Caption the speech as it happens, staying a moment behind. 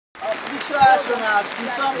this was in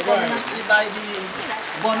some community by the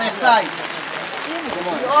Bonnet side.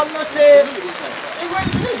 You almost say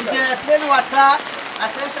you get plain water,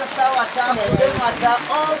 essential water, plain water,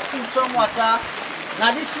 all some water.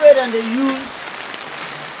 Now this way then they use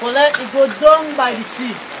for let it go down by the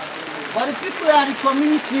sea. But the people in the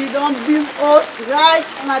community don't build us right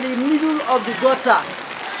in the middle of the gutter.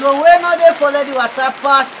 So we're not there for let the water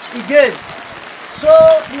pass again. So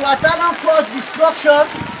the water don't cause destruction.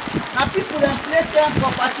 Now people then place them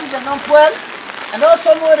properties and don't well. And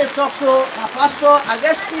also more they talk so, now pastor, I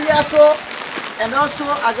get school here so, and also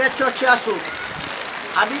I get church here so.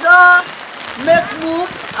 I be don't make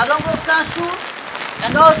move, I don't go cancel,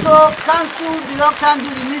 and also cancel, they don't can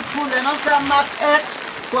do the needful, they don't can mark X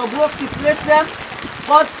for both to place them.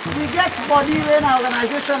 But we get body in our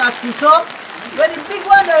organization at Quito, where the big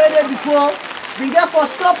one they already before, we get for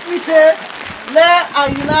stop we say, let I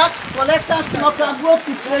relax, collect us not can both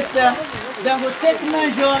to place them. Then we'll take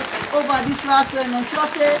measures over this last and ensure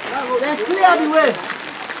say then clear the way.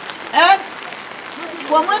 And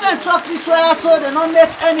from when they talk this way so they don't make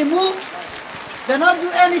any move, they don't do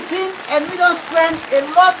anything, and we don't spend a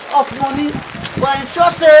lot of money but ensure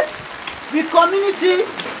say the community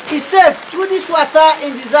is safe through this water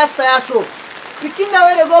in disaster also. Picking the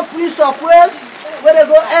way they go Prince of Wales, where they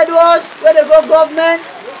go Edwards, where they go government,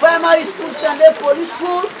 primary school, Sunday police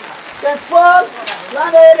school, St. Paul, where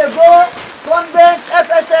they go convent,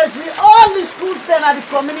 FSSG, all the schools send at the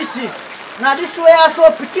community. Now this way also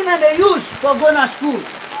picking and they use for going to school.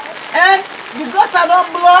 And the gutter don't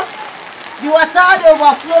block, the water they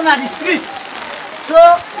overflow at the street. So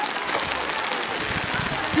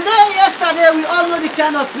today, yesterday, we all know the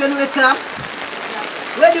kind of railway camp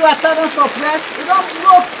where the water don't suppress, it don't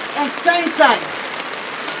block and come inside.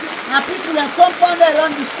 Now people and compound they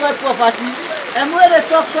don't destroy property. And where they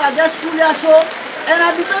talk so I guess school here so. And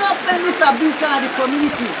I development this have been kind of the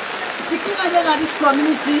community. Picking again at this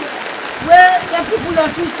community where the people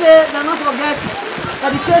that feel say they don't forget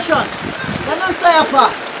education. They don't tire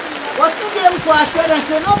apart. But to be able to assure them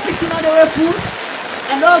say no picking on the way food.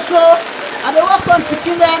 And also and they work on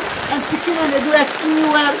picking them and picking and they do extremely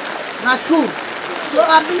well in school. So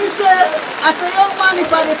I believe say as a young man if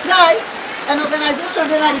I try an organization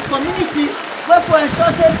then at the community where for ensure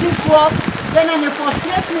say things work, then they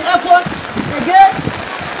frustrate me effort. Again,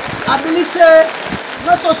 I believe say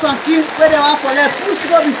not to something where they want for them push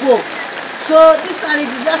go before. So this kind of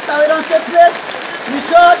disaster we don't take place. The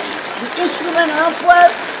church, the instrument and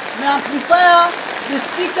well, the amplifier, the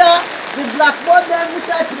speaker, the blackboard them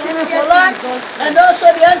inside picking for land, and also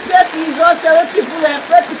the NPS result where people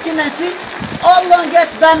where picking and see all long get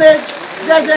damaged. There's a